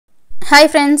Hi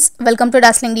friends, welcome to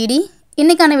Dazzling DD.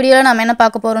 இன்னைக்கான வீடியோல நாம என்ன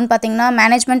பார்க்க போறோம்னு பாத்தீங்கன்னா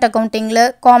management அக்கவுண்டிங்ல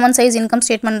common size income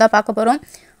statement தான் பார்க்க போறோம்.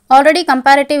 Already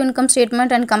comparative income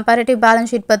statement and comparative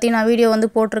balance sheet பத்தி நான் வீடியோ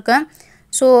போட்டுருக்கேன்.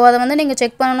 சோ அத நீங்க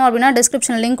செக் பண்ணனும் அப்படினா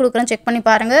டிஸ்கிரிப்ஷன்ல லிங்க் கொடுக்கிறேன், செக் பண்ணி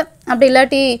பாருங்க. அப்படி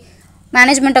இல்லாட்டி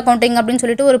மேனேஜ்மென்ட் அக்கவுண்டிங் அப்படினு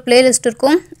சொல்லிட்டு ஒரு பிளேலிஸ்ட்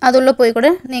இருக்கும். அதுள்ள போய் கூட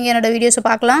நீங்க என்னோட வீடியோஸ்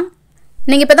பார்க்கலாம்.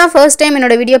 நீங்க இப்பதான் ஃபர்ஸ்ட் டைம்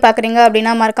என்னோட வீடியோ பார்க்கறீங்க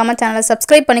அப்படினா மறக்காம சேனலை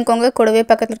சப்ஸ்கிரைப் பண்ணிக்கோங்க. கூடவே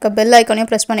பக்கத்துல இருக்க பெல் ஐகானையும்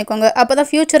பிரஸ் பண்ணிக்கோங்க. அப்பதான்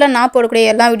ஃபியூச்சர்ல நான்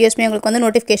போடக்கூடிய எல்லா வீடியோஸ்மே உங்களுக்கு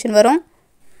நோட்டிஃபிகேஷன் வரும்.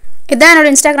 இதான் என்னோட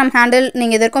இன்ஸ்டாகிராம் ஹேண்டில்.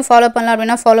 நீங்க இதற்கும் ஃபாலோ பண்ணலாம்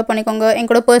அப்படினா ஃபாலோ பண்ணிக்கோங்க. என்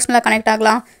கூட பர்சனலா கனெக்ட்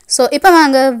ஆகலாம். சோ இப்போ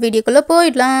வாங்க வீடியோக்குள்ள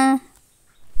போயிடலாம்.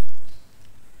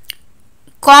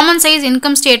 Common size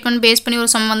income statement base பண்ணி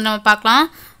ஒரு சம் நம்ம பார்க்கலாம்.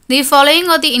 The following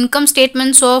are the income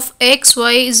statements of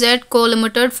XYZ Co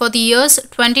Limited for the years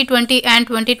 2020 and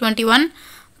 2021.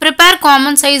 Prepare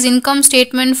common size income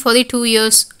statement for the 2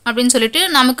 years அப்படினு சொல்லிட்டு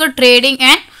நமக்கு trading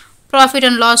and profit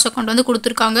and loss account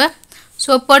கொடுத்திருக்காங்க.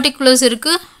 So particulars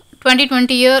இருக்கு.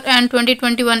 2020 year and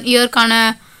 2021 year கான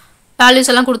values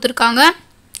எல்லாம் கொடுத்திருக்காங்க.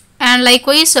 And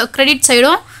likewise credit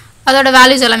sideம் அதோட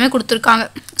values எல்லாமே கொடுத்திருக்காங்க.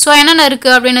 So என்னென்ன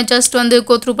இருக்கு அப்படினு just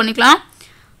go through பண்ணிக்கலாம்.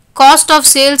 Cost of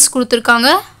sales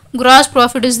கொடுத்திருக்காங்க. Gross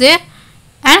profit is there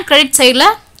and credit sideல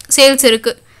sales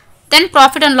இருக்கு. Then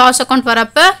profit and loss account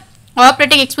வரப்ப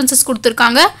operating expenses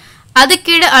கொடுத்திருக்காங்க. அது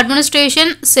கீழ administration,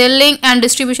 selling and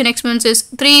distribution expenses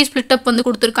 3 split up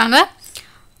கொடுத்திருக்காங்க.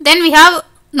 Then we have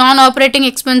non operating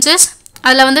expenses.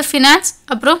 அதுல finance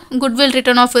அப்புறம் goodwill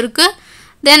written off இருக்கு.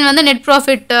 Then net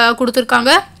profit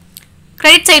கொடுத்திருக்காங்க.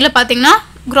 credit sideல பாத்தீங்கன்னா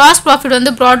gross profit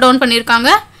brought down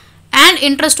பண்ணிருக்காங்க and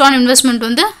interest on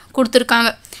investment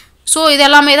கொடுத்திருக்காங்க. So இது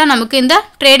எல்லாமே தான் நமக்கு இந்த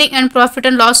trading and profit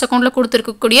and loss accountல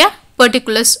கொடுத்திருக்கக்கூடிய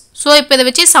particulars. So இப்போ இத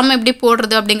வச்சு sum எப்படி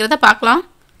போடுறது அப்படிங்கறத பார்க்கலாம்.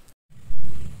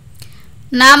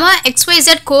 நாம XYZ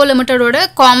Co Limited ஓட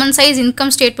common size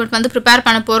income statement prepare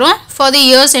பண்ண போறோம் for the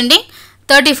years ending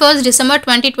 31st December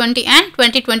 2020 and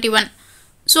 2021.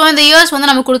 So இந்த years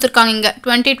நமக்கு கொடுத்திருக்காங்க இங்க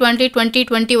 2020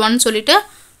 2021 சொல்லிட்டு.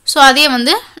 So அதே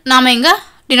நாம இங்க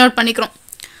denote பண்ணிக்கிறோம்.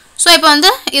 So இப்போ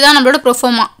இதான் நம்மளோட pro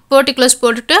forma particulars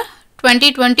போட்டுட்டு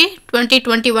 2020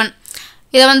 2021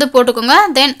 இத போட்டுக்கோங்க.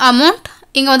 Then amount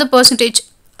இங்க percentage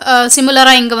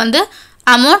similar-ஆ இங்க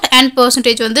amount and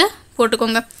percentage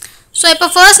போட்டுக்கோங்க. So இப்போ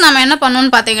first நாம என்ன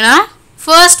பண்ணனும்னு பாத்தீங்கன்னா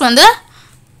first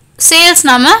sales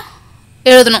நாம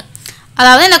எழுதணும்.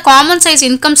 அதாவது இந்த common size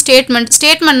income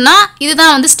statementனா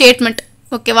இதுதான் statement,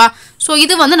 ஓகேவா? So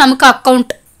இது நமக்கு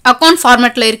account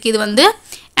formatல இருக்கு இது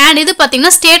and இது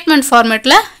பாத்தீங்கன்னா statement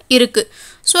formatல இருக்கு.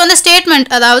 So அந்த statement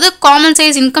அதாவது common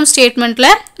size income statementல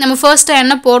நம்ம first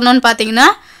என்ன போடணும்னு பாத்தீங்கன்னா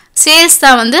sales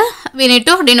தான் we need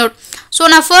to denote. So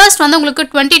நான் first உங்களுக்கு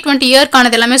 2020 year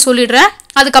கானது எல்லாமே சொல்லிடுறேன்.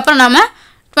 அதுக்கு அப்புறம் நாம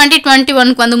 2021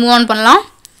 க்கு move on பண்ணலாம்.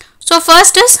 So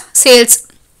first is sales.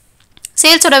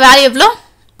 Sales ஓட வேல்யூ எவ்வளோ?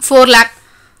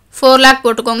 4 lakh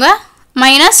போட்டுக்கோங்க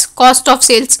minus cost of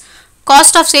sales.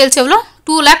 Cost of sales எவ்வளோ?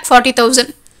 2,40,000.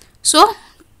 So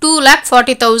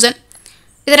 2,40,000.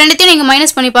 இது ரெண்டுத்தையும் நீங்க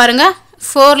மைனஸ் பண்ணி பாருங்க.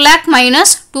 4 lakh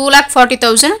minus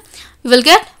 2,40,000 you will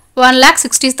get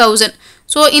 1,60,000.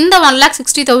 So இந்த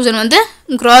 1,60,000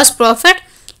 gross profit.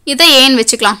 இதை ஏன்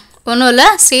வெச்சுக்கலாம்? ஒண்ணும் இல்ல,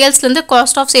 சேல்ஸ்ல இருந்து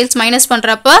cost of sales minus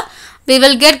பண்றப்ப we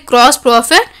will get gross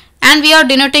profit and we are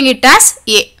denoting it as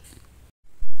A.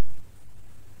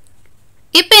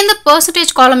 இப்போ இந்த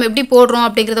percentage column எப்படி போடுறோம்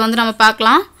அப்படிங்கறத நம்ம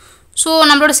பார்க்கலாம். So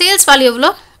நம்மளோட sales value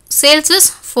எவ்வளோ? Sales is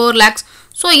 4 lakhs.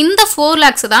 So இந்த 4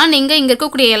 lakhs தான் நீங்க இங்க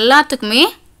இருக்கக்கூடிய எல்லாத்துக்குமே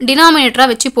denominator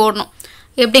வச்சு போடணும்.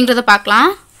 எப்படிங்கறத பார்க்கலாம்.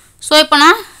 So இப்போ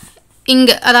நான்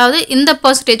இங்க அதாவது இந்த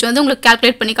percentage உங்களுக்கு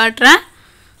calculate பண்ணி காட்டுறேன்.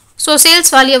 So sales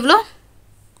value எவ்வளோ?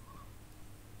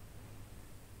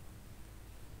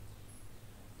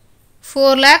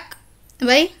 4 lakh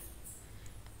by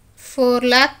 4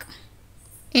 lakh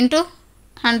into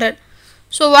 100.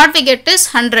 So what we get is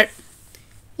 100.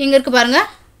 இங்க இருக்கு பாருங்க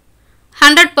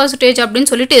 100%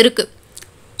 அப்படின்னு சொல்லிட்டு இருக்கு.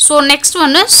 So next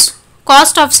one is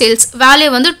cost of sales. Value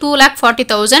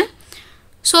 2,40,000.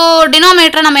 So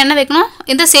denominator நம்ம என்ன வைக்கணும்?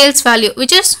 இந்த sales value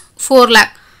which is 4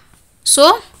 lakh. So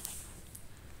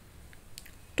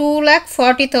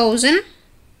 2,40,000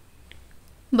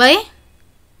 by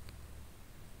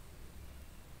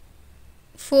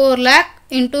 4 lakh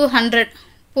into 100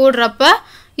 போடுறப்ப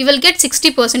you will get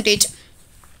 60%.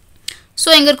 So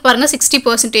இங்க இருக்கு பாருங்க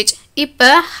 60%. இப்போ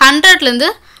 100ல இருந்து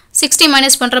 60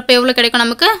 minus பண்றப்ப எவ்வளவு கிடைக்கும்?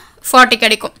 நமக்கு 40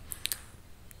 கிடைக்கும்.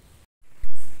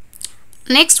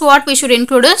 Next what we should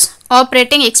include is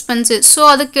operating expenses. So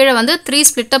அதுக்கு கீழ 3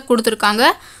 split up கொடுத்திருக்காங்க.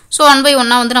 So one by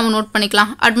one நம்ம நோட்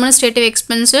பண்ணிக்கலாம். Administrative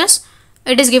expenses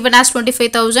it is given as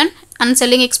 25,000 and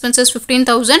selling expenses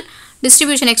 15,000,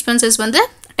 distribution expenses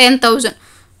 10,000.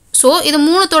 So இது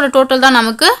மூணுத்தோட total தான்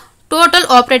நமக்கு total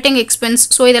operating expense.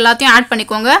 So இது எல்லாத்தையும் ஆட்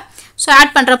பண்ணிக்கோங்க. So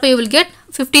ஆட் பண்றப்ப you will get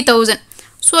 50,000.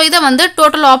 So இதை வந்து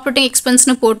total operating expense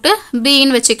னு போட்டு B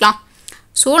ன்னு வெச்சுக்கலாம்.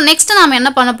 So next நாம என்ன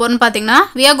பண்ண போறோம்னு பாத்தீங்கன்னா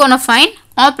we are going to find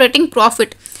operating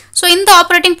profit. So இந்த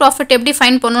operating profit எப்படி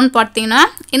find பண்ணனும்னு பாத்தீங்கன்னா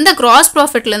இந்த gross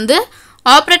profitல இருந்து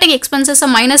operating expenses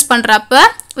மைனஸ் பண்றப்ப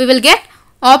we will get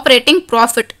operating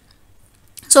profit.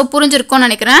 So புரிஞ்சிருக்கும்னு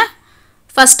நினைக்கிறேன்.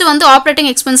 ஃபர்ஸ்ட் வந்து operating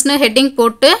expense னு ஹெட்டிங்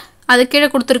போட்டு அது கீழ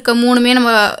கொடுத்திருக்க மூணுமே நம்ம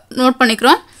நோட்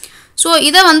பண்ணிக்கிறோம். So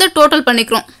இத வந்து டோட்டல்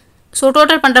பண்ணிக்கிறோம். So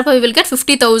டோட்டல் பண்றப்ப we will get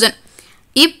 50,000.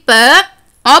 இப்போ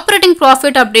operating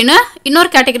profit அப்படினு இன்னொரு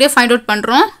கேட்டகரியை ஃபைண்ட் அவுட்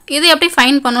பண்றோம். இது எப்படி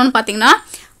ஃபைண்ட் பண்ணனும்னு பாத்தீங்கன்னா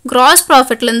gross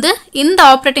profitல இருந்து இந்த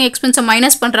operating expense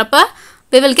மைனஸ் பண்றப்ப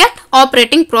we will get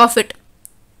operating profit.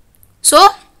 So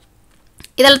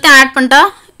இதெல்லாம் ஆட் பண்ணிட்டா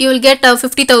you will get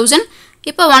 50,000.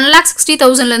 இப்போ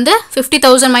 1,60,000 ல இருந்து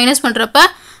 50,000 மைனஸ் பண்றப்ப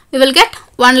we will get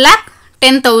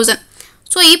 1,10,000.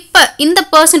 So இப்போ இந்த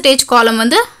percentage column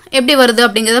வந்து எப்படி வருது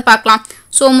அப்படிங்கறத பார்க்கலாம்.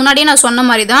 So முன்னாடியே நான் சொன்ன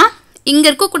மாதிரி தான் இங்க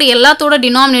இருக்கக்கூடிய எல்லாத்தோட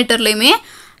denominatorலயுமே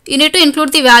you need to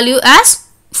include the value as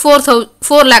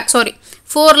 4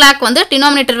 lakh வந்து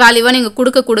denominator value நீங்க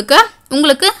கொடுக்க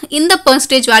உங்களுக்கு இந்த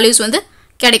percentage values வந்து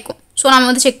கிடைக்கும். So நாம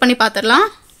வந்து செக் பண்ணி பார்த்திரலாம்.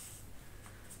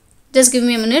 Just give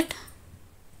me a minute.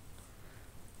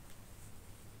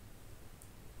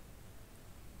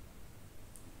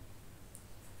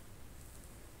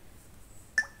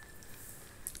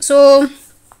 So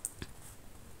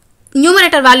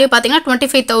numerator value பாத்தீங்கன்னா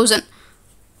 25,000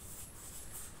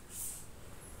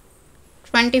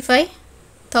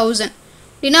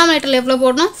 denominator எவ்வளவு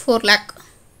போடணும் 4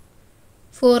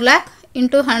 lakh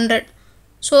into 100.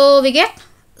 So we get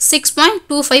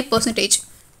 6.25%.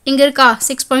 இங்க இருக்கா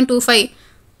 6.25.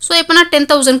 So இப்போ நான்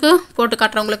 10,000 க்கு போட்டு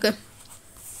காட்றேன் உங்களுக்கு.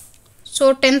 So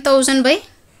 10,000 by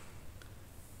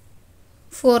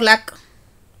 4 lakh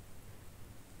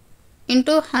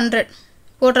into 100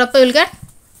 போடுறப்ப you will get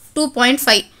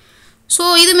 2.5. So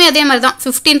இதுமே அதே மாதிரி தான்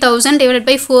 15,000 divided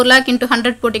by 4 lakh into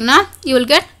 100 போட்டிங்கன்னா you will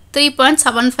get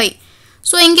 3.75.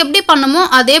 So இங்க எப்படி பண்ணுமோ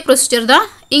அதே ப்ரொசீஜர் தான்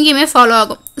இங்கேயுமே ஃபாலோ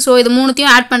ஆகும். So இது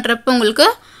மூணுத்தையும் ஆட் பண்றப்ப உங்களுக்கு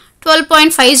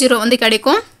 12.50 வந்து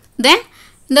கிடைக்கும். Then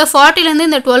இந்த 40 ல இருந்து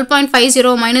இந்த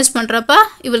 12.50 மைனஸ் பண்றப்ப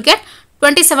you will get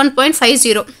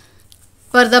 27.50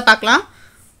 வருதா பார்க்கலாம்.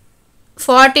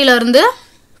 40 ல இருந்து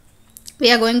we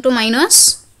are going to minus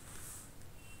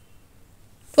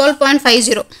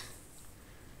 12.50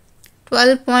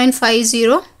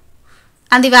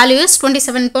 and the value is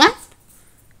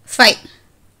 27.5.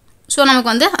 So நமக்கு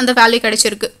வந்து அந்த வேல்யூ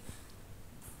கிடைச்சிருக்கு.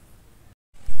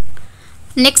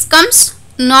 Next comes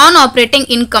non operating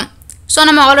income. So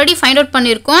நம்ம already find out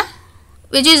பண்ணிருக்கோம்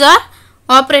which is our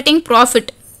operating profit.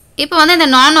 இப்போ வந்து இந்த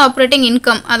non operating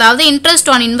income அதாவது interest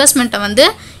on investment வந்து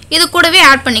இது கூடவே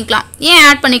ஆட் பண்ணிக்கலாம். ஏன்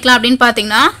ஆட் பண்ணிக்கலாம் அப்படினு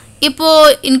பாத்தீங்கன்னா இப்போ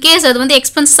in case அது வந்து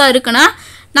எக்ஸ்பென்ஸா இருக்குனா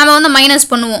நாம வந்து மைனஸ்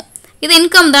பண்ணுவோம். இது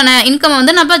இன்கம் தானே, இன்கம்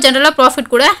வந்து நம்ம ஜெனரலா profit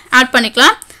கூட ஆட்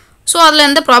பண்ணிக்கலாம். So அதுல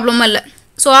எந்த ப்ராப்ளமும் இல்ல.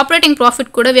 So operating profit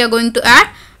கூட we are going to add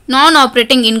non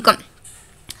operating income.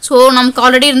 So நமக்கு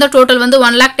ஆல்ரெடி இருந்த டோட்டல் வந்து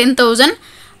 1,10,000.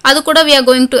 அது கூட we are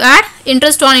going to add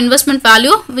interest on investment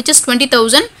value which is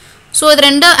 20,000. So இது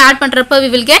ரெண்டு ஆட் பண்றப்ப we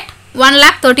will get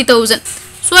 1,30,000.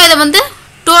 So இத வந்து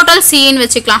டோட்டல் C ன்னு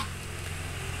வெச்சுக்கலாம்.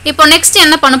 இப்போ நெக்ஸ்ட்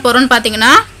என்ன பண்ண போறோம்னு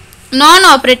பாத்தீங்கன்னா non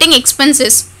operating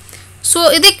expenses. So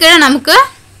இதுக்கு கீழ நமக்கு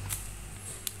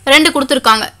ரெண்டு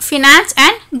கொடுத்திருக்காங்க finance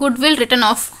and goodwill written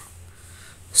off.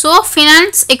 So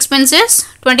finance expenses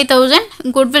 20,000,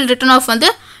 goodwill written off வந்து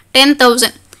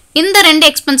 10,000. இந்த ரெண்டு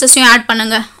எக்ஸ்பென்சஸையும் ஆட்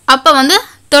பண்ணுங்க. அப்ப வந்து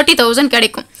 30,000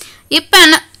 கிடைக்கும். இப்போ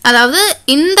என்ன அதாவது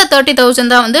இந்த 30,000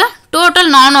 தான் வந்து total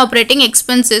non operating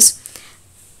expenses.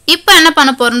 இப்போ என்ன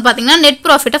பண்ண போறோம்னு பாத்தீங்கன்னா net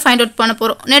profit ஃபைண்ட் அவுட் பண்ண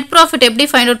போறோம். net profit எப்படி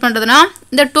ஃபைண்ட் அவுட் பண்றதுனா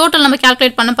இந்த டோட்டல் நம்ம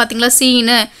கால்குலேட் பண்ண பாத்தீங்களா C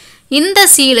ன்னு இந்த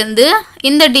C ல இருந்து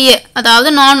இந்த DA அதாவது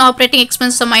non operating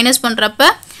expenses மைனஸ் பண்றப்ப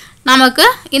நமக்கு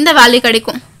இந்த வேல்யூ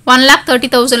கிடைக்கும்.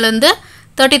 1,30,000 ல இருந்து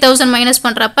 30,000 மைனஸ்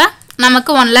பண்றப்ப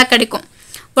நமக்கு 1 lakh கிடைக்கும்.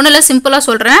 ஒண்ணுல சிம்பிளா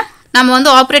சொல்றேன். நம்ம வந்து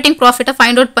ஆப்பரேட்டிங் profit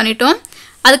ஃபைண்ட் அவுட் பண்ணிட்டோம்.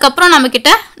 அதுக்கு அப்புறம் நமக்கிட்ட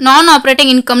நான்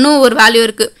ஆப்பரேட்டிங் இன்கம்னு ஒரு வேல்யூ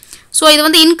இருக்கு. சோ இது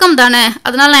வந்து இன்கம் தானே.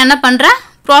 அதனால நான் என்ன பண்றேன்?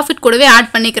 profit கூடவே ஆட்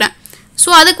பண்ணிக்கிறேன். சோ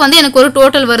அதுக்கு வந்து எனக்கு ஒரு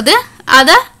டோட்டல் வருது. அத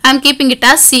I am keeping it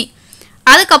as C.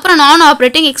 அதுக்கு அப்புறம் நான்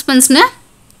ஆப்பரேட்டிங் எக்ஸ்பென்ஸ்னு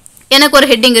எனக்கு ஒரு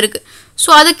ஹெட்டிங் இருக்கு. சோ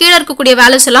அது கீழ இருக்க கூடிய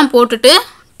வேல்யூஸ் எல்லாம் போட்டுட்டு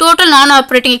டோட்டல் நான்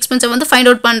ஆப்பரேட்டிங் எக்ஸ்பென்ஸை வந்து ஃபைண்ட்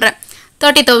அவுட் பண்றேன்.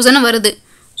 30,000 வருது.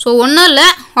 சோ ஒண்ணு இல்ல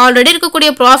ஆல்ரெடி இருக்க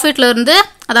கூடிய profitல இருந்து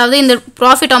அதாவது இந்த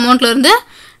profit amountல இருந்து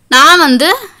நான் வந்து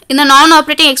இந்த நான்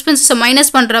ஆப்பரேட்டிங் எக்ஸ்பென்சஸை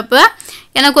மைனஸ் பண்றப்ப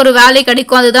எனக்கு ஒரு வேல்யூ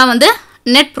கிடைக்கும். அதுதான் வந்து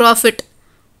net profit.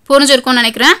 புரிஞ்சிருக்கும்னு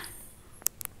நினைக்கிறேன்.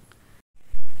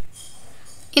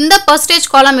 இந்த percentage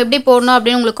column எப்படி போடணும்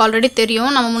அப்படினு உங்களுக்கு ஆல்ரெடி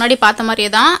தெரியும். நம்ம முன்னாடி பார்த்த மாதிரியே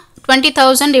தான்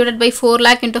 20,000 divided by 4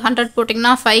 lakh into 100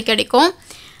 போட்டிங்கன்னா 5 கிடைக்கும்.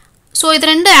 ஸோ இது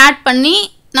ரெண்டு ஆட் பண்ணி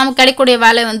நமக்கு கிடைக்கக்கூடிய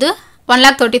வேலை வந்து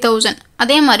 1,30,000.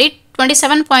 அதே மாதிரி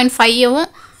 27.5வும்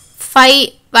 5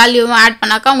 வேல்யூவும் ஆட்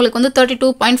பண்ணாக்கா உங்களுக்கு வந்து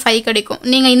 32.5 கிடைக்கும்.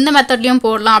 நீங்கள் இந்த மெத்தட்லையும்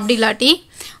போடலாம். அப்படி இல்லாட்டி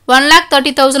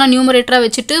 1,30,000 நியூமரேட்டராக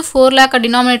வச்சுட்டு 4 lakh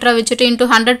டினாமினேட்டராக வச்சுட்டு into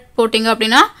 100 போட்டிங்க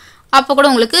அப்படின்னா அப்போ கூட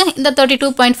உங்களுக்கு இந்த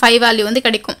 32.5 வேல்யூ வந்து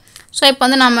கிடைக்கும். ஸோ இப்போ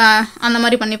வந்து நம்ம அந்த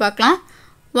மாதிரி பண்ணி பார்க்கலாம்.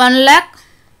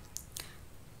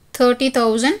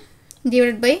 1,30,000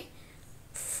 divided by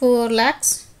 4 lakhs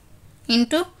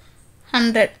into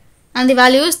 100 and the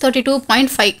value is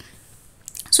 32.5.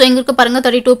 So இங்கே இருக்க பாருங்கள்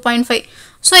 32.5.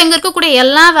 ஸோ இங்கே இருக்கக்கூடிய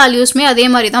எல்லா வேல்யூஸுமே அதே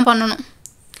மாதிரி தான் பண்ணணும்.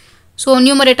 ஸோ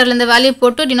நியூமரேட்டரில் இந்த வேல்யூ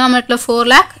போட்டு டினாமினேட்டரில் 4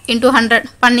 lakh into 100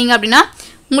 பண்ணிங்க அப்படின்னா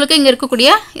உங்களுக்கு இங்கே இருக்கக்கூடிய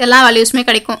எல்லா வேல்யூஸுமே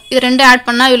கிடைக்கும். இது ரெண்டு ஆட்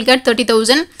பண்ணால் you will get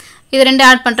 30,000. இது ரெண்டு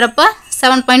ஆட் பண்ணுறப்ப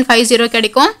 7.50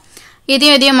 கிடைக்கும்.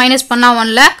 இதையும் மைனஸ் பண்ணால்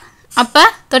 1 lakh. அப்போ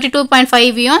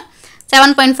 32.5யும்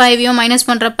 7.5யும் மைனஸ்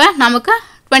பண்ணுறப்ப நமக்கு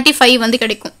 25 வந்து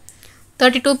கிடைக்கும்.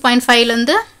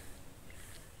 32.5லேருந்து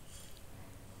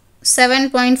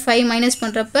 7.5 மைனஸ்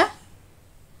பண்ணுறப்ப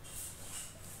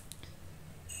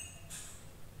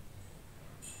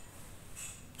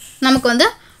நமக்கு வந்து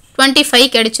 25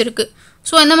 கிடைச்சிருக்கு.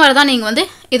 ஸோ இந்த மாதிரி தான் நீங்கள் வந்து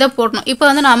இதை போடணும். இப்போ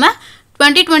வந்து நாம்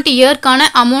 2020 இயர்க்கான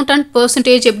அமௌண்ட் அண்ட்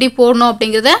பர்சன்டேஜ் எப்படி போடணும்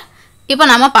அப்படிங்கிறத இப்போ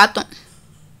நாம் பார்த்தோம்.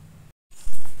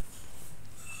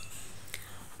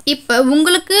 இப்போ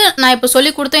உங்களுக்கு நான் இப்போ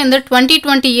சொல்லி கொடுத்த இந்த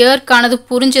 2020 இயர்க்கானது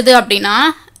புரிஞ்சுது அப்படின்னா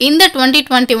இந்த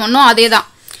 2021ம் அதே தான்.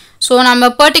 ஸோ நம்ம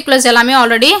பர்டிகுலர்ஸ் எல்லாமே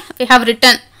already we have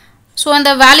written. So அந்த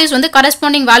வேல்யூஸ் வந்து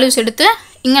கரஸ்பாண்டிங் வேல்யூஸ் எடுத்து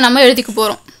இங்கே நம்ம எழுதிக்க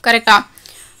போகிறோம். கரெக்டாக?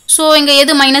 ஸோ இங்கே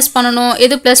எது மைனஸ் பண்ணணும்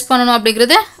எது ப்ளஸ் பண்ணணும்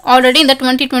அப்படிங்கிறது ஆல்ரெடி இந்த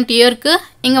 2020 இயருக்கு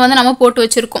இங்கே வந்து நம்ம போட்டு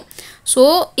வச்சுருக்கோம். ஸோ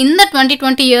இந்த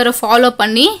 2020 இயரை ஃபாலோ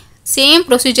பண்ணி same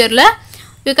ப்ரொசீஜரில்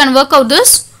you can work out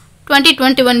this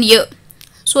 2021 year.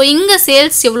 So இங்கே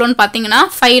சேல்ஸ் எவ்வளோன்னு பார்த்தீங்கன்னா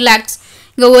 5 lakhs.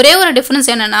 இங்கே ஒரே ஒரு டிஃப்ரென்ஸ்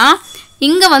என்னென்னா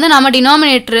இங்கே வந்து நம்ம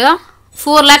டினாமினேட்டராக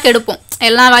 4 lakh எடுப்போம்.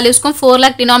 எல்லா வேல்யூஸ்க்கும் 4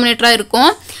 lakh டினாமினேட்டராக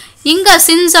இருக்கும். இங்கே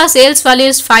since R sales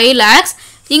values 5 lakhs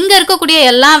இங்கே இருக்கக்கூடிய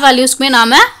எல்லா வேல்யூஸ்க்குமே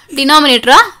நாம்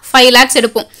டினாமினேட்டராக 5 lakhs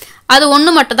எடுப்போம். அது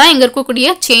ஒன்று மட்டும் தான் இங்கே இருக்கக்கூடிய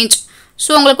சேஞ்ச். ஸோ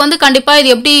உங்களுக்கு வந்து கண்டிப்பாக இது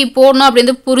எப்படி போடணும்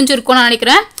அப்படின்னு புரிஞ்சிருக்கும்னு நான்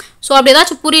நினைக்கிறேன். ஸோ அப்படி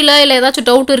ஏதாச்சும் புரியல இல்லை ஏதாச்சும்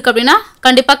டவுட் இருக்குது அப்படின்னா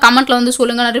கண்டிப்பாக கமெண்ட்டில் வந்து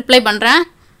சொல்லுங்கள், நான் ரிப்ளை பண்ணுறேன்.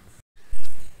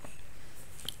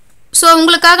 ஸோ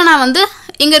உங்களுக்காக நான் வந்து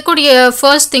இங்கே இருக்கக்கூடிய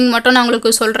ஃபர்ஸ்ட் திங் மட்டும் நான்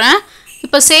உங்களுக்கு சொல்கிறேன்.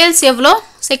 இப்போ சேல்ஸ் எவ்வளோ?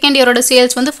 செகண்ட் இயரோட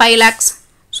சேல்ஸ் வந்து 5 lakhs.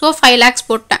 ஸோ 5 lakhs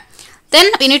போட்டேன். தென்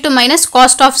we need to minus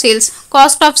cost of sales.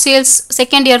 Cost of sales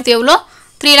second இயர்த்து எவ்வளோ?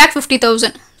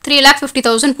 3,50,000.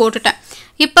 3,50,000 போட்டுட்டேன்.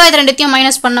 இப்போ இது ரெண்டுத்தையும்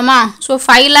மைனஸ் பண்ணோமா? ஸோ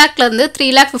 5 lakhலேருந்து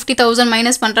 3,50,000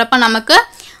 மைனஸ் பண்ணுறப்ப நமக்கு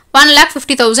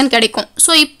 1,50,000 கிடைக்கும்.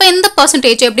 ஸோ இப்போ இந்த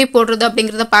பர்சன்டேஜ் எப்படி போடுறது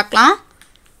அப்படிங்கிறத பார்க்கலாம்.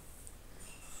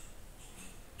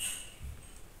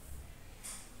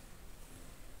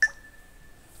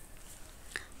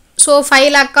 So 5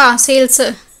 lakhா sales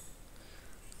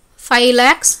 5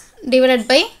 lakhs divided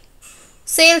by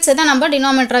சேல்ஸை தான் நம்ம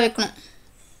டினாமினேட்டராக வைக்கணும்.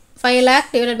 5 lakh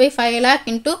divided by 5 lakh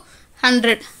into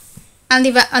 100 and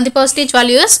the percentage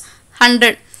value is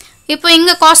 100. இப்போ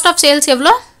இங்கே cost of sales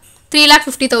எவ்வளோ?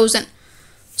 3,50,000.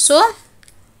 So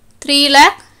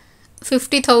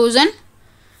 3,50,000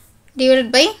 divided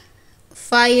by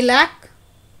 5 lakh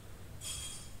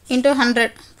into 100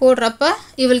 போடுறப்ப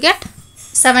you will get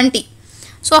 70.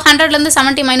 So 100லேருந்து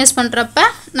 70 minus பண்ணுறப்ப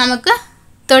நமக்கு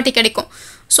 30 கிடைக்கும்.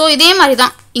 ஸோ இதே மாதிரி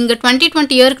தான் இங்கே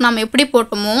 2020 இயருக்கு நம்ம எப்படி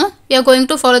போட்டோமோ we are going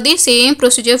to follow the same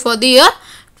procedure for the year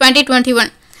 2021.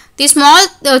 The small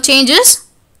changes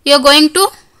you are going to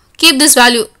keep this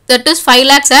value, that is 5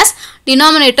 lakhs as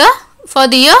denominator for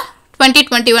the year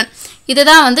 2021.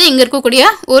 இதுதான் வந்து இங்கே இருக்கக்கூடிய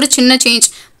ஒரு சின்ன சேஞ்ச்.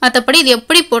 மற்றபடி இது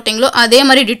எப்படி போட்டிங்களோ அதே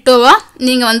மாதிரி டிட்டோவாக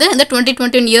நீங்கள் வந்து இந்த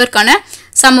 2021 இயர்க்கான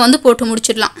சம் வந்து போட்டு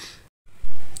முடிச்சிடலாம்.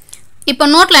 இப்போ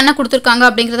நோட்டில் என்ன கொடுத்துருக்காங்க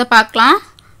அப்படிங்கிறத பார்க்கலாம்.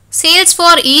 Sales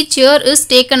for each year is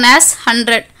taken as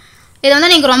 100. இதை வந்து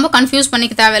நீங்கள் ரொம்ப கன்ஃபியூஸ்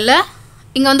பண்ணிக்க தேவையில்லை.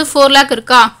 இங்கே வந்து 4 lakh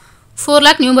இருக்கா? 4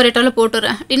 lakh நியூமரேட்டரில்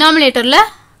போட்டுறேன். டினாமினேட்டரில்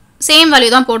சேம்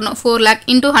வேல்யூ தான் போடணும், 4 lakh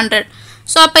into 100.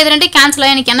 ஸோ அப்போ இது ரெண்டு கேன்சல்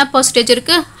ஆகி எனக்கு என்ன பர்சன்டேஜ்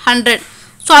இருக்குது? 100.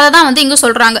 ஸோ அதை தான் வந்து இங்கே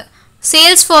சொல்கிறாங்க.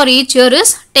 Sales for each year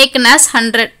is taken as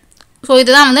 100. So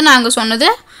இதுதான் வந்து நாங்கள் சொன்னது.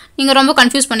 நீங்கள் ரொம்ப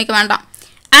கன்ஃபியூஸ் பண்ணிக்க வேண்டாம்.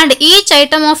 And each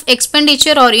item of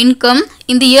expenditure R income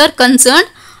in the year concern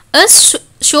is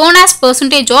shown as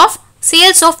percentage of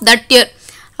sales of that year.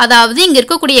 அதாவது இங்கே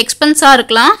இருக்கக்கூடிய எக்ஸ்பென்ஸாக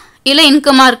இருக்கலாம் இல்லை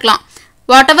இன்கமாக இருக்கலாம்,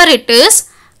 வாட் எவர் இட் இஸ்,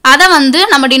 அதை வந்து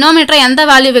நம்ம டினாமினேட்டரை எந்த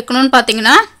வேல்யூ வைக்கணும்னு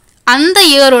பார்த்தீங்கன்னா அந்த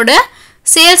இயரோட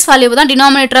சேல்ஸ் வேல்யூவை தான்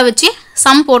டினாமினேட்டராக வச்சு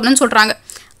சம் போடணும்னு சொல்கிறாங்க.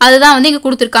 அதுதான் வந்து இங்கே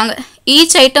கொடுத்துருக்காங்க.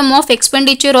 Each item of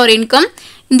expenditure R income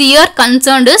இந்த year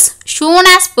concerned is shown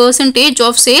as percentage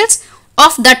of sales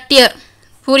of that year.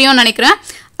 புரியும்னு நினைக்கிறேன்.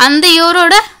 அந்த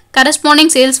இயரோட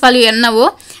கரஸ்பாண்டிங் சேல்ஸ் வேல்யூ என்னவோ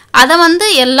அதை வந்து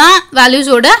எல்லா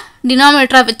வேல்யூஸோட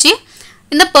டினாமினேட்டராக வச்சு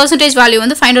இந்த பர்சன்டேஜ் வேல்யூ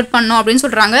வந்து ஃபைண்ட் அவுட் பண்ணணும் அப்படின்னு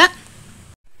சொல்கிறாங்க.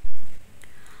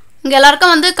 இங்கே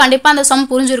எல்லாருக்கும் வந்து கண்டிப்பாக அந்த சம்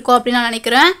புரிஞ்சிருக்கும் அப்படின்னு நான்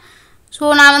நினைக்கிறேன். ஸோ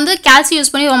நான் வந்து கேல்சி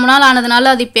யூஸ் பண்ணி ரொம்ப நாள்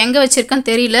ஆனதுனால அது இப்போ எங்கே வச்சுருக்கேன்னு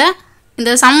தெரியல.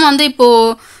 இந்த சம் வந்து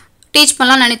இப்போது டீச்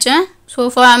பண்ணலாம்னு நினச்சேன். ஸோ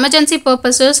ஃபார் எமர்ஜென்சி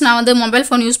பர்பஸஸ் நான் வந்து மொபைல்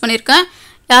ஃபோன் யூஸ் பண்ணியிருக்கேன்.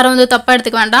 யாரும் வந்து தப்பாக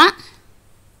எடுத்துக்க வேண்டாம்.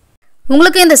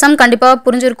 உங்களுக்கு இந்த சம் கண்டிப்பாக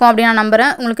புரிஞ்சிருக்கும் அப்படின்னு நான்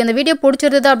நம்புகிறேன். உங்களுக்கு இந்த வீடியோ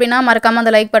பிடிச்சிருந்தது அப்படின்னா மறக்காமல்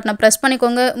அந்த லைக் பட்டனை ப்ரெஸ்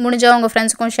பண்ணிக்கோங்க. முடிஞ்சால் உங்கள்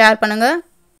ஃப்ரெண்ட்ஸுக்கும் ஷேர் பண்ணுங்கள்.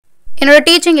 என்னோடய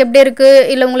டீச்சிங் எப்படி இருக்குது,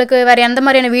 இல்லை உங்களுக்கு வேறு எந்த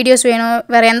மாதிரியான வீடியோஸ் வேணும்,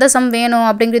 வேறு எந்த சம் வேணும்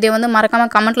அப்படிங்கிறத வந்து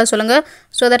மறக்காமல் கமெண்ட்டில் சொல்லுங்கள்.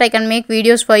 So that I can make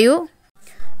videos for you.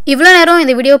 இவ்வளோ நேரம்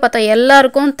இந்த வீடியோ பார்த்த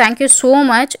எல்லாருக்கும் தேங்க்யூ ஸோ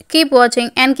மச். கீப்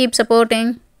வாட்சிங் அண்ட் கீப் சப்போர்ட்டிங்.